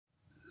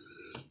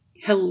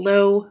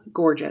Hello,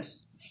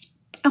 gorgeous,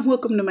 and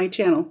welcome to my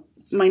channel.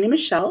 My name is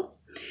Chellg,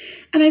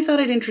 and I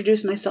thought I'd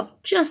introduce myself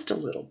just a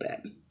little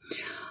bit.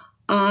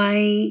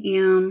 I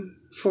am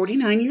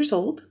 49 years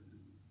old.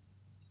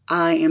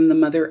 I am the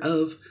mother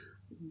of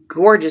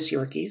gorgeous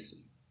Yorkies,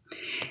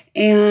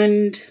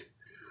 and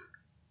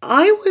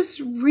I was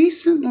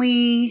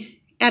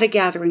recently at a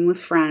gathering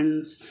with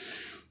friends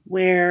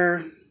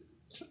where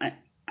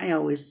I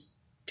always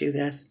do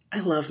this. I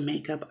love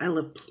makeup. I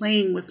love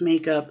playing with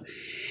makeup.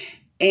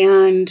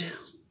 And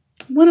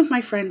one of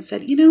my friends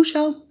said, you know,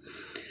 Chellg,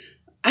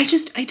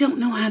 I don't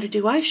know how to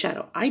do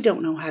eyeshadow. I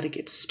don't know how to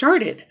get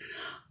started.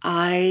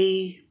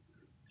 I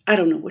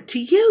don't know what to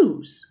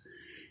use.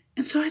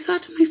 And so I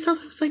thought to myself,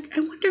 I was like, I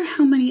wonder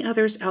how many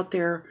others out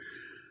there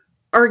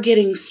are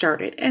getting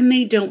started and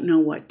they don't know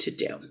what to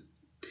do.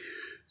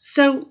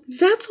 So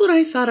that's what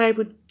I thought I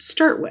would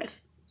start with.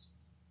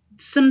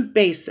 Some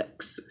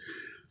basics.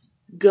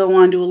 Go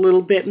on to a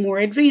little bit more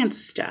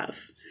advanced stuff.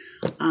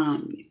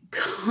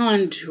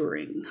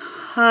 Contouring,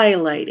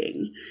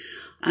 highlighting.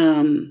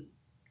 I'm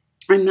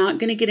not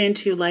going to get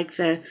into like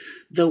the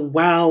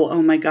wow,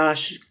 oh my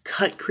gosh,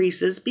 cut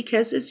creases,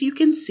 because as you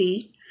can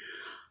see,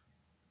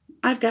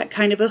 I've got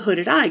kind of a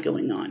hooded eye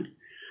going on.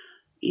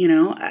 You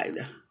know,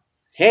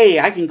 hey,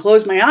 I can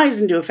close my eyes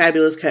and do a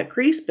fabulous cut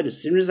crease, but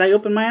as soon as I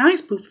open my eyes,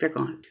 poof, they're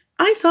gone.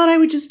 I thought I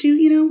would just do,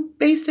 you know,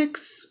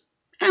 basics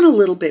and a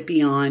little bit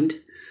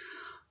beyond.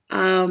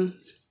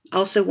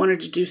 Also wanted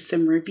to do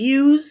some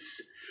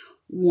reviews.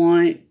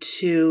 Want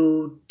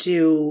to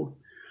do,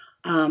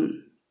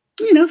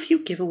 you know, a few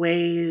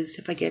giveaways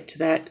if I get to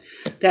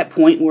that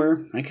point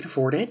where I can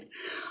afford it.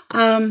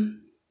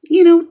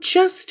 You know,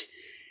 just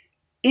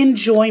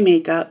enjoy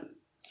makeup,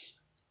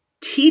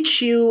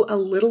 teach you a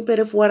little bit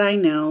of what I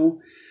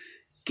know,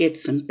 get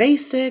some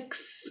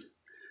basics,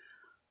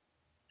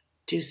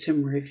 do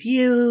some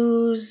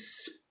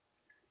reviews.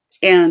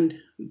 And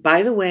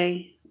by the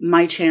way,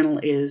 my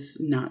channel is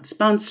not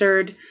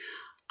sponsored.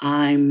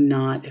 I'm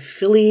not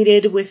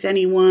affiliated with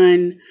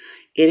anyone.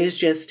 It is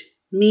just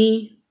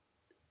me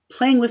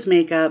playing with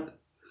makeup,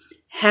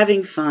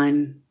 having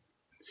fun,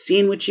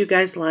 seeing what you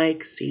guys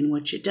like, seeing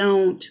what you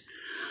don't.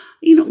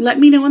 You know, let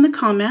me know in the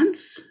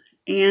comments.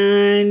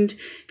 And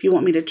if you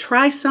want me to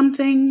try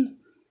something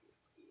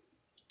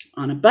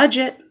on a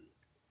budget,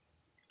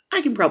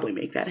 I can probably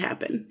make that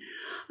happen.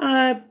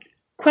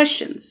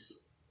 Questions.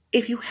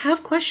 If you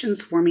have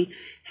questions for me,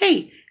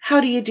 hey,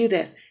 how do you do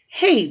this?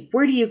 Hey,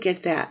 where do you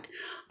get that?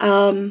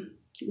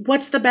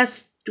 What's the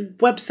best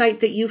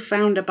website that you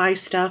found to buy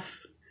stuff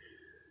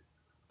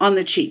on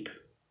the cheap?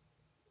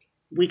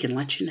 We can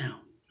let you know.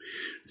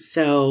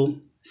 So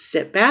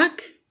sit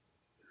back,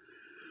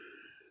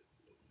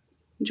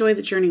 enjoy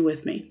the journey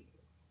with me.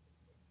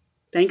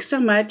 Thanks so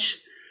much.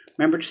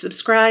 Remember to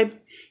subscribe,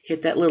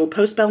 hit that little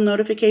post bell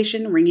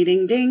notification,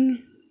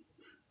 ring-a-ding-ding.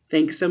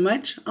 Thanks so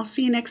much. I'll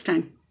see you next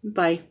time.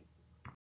 Bye.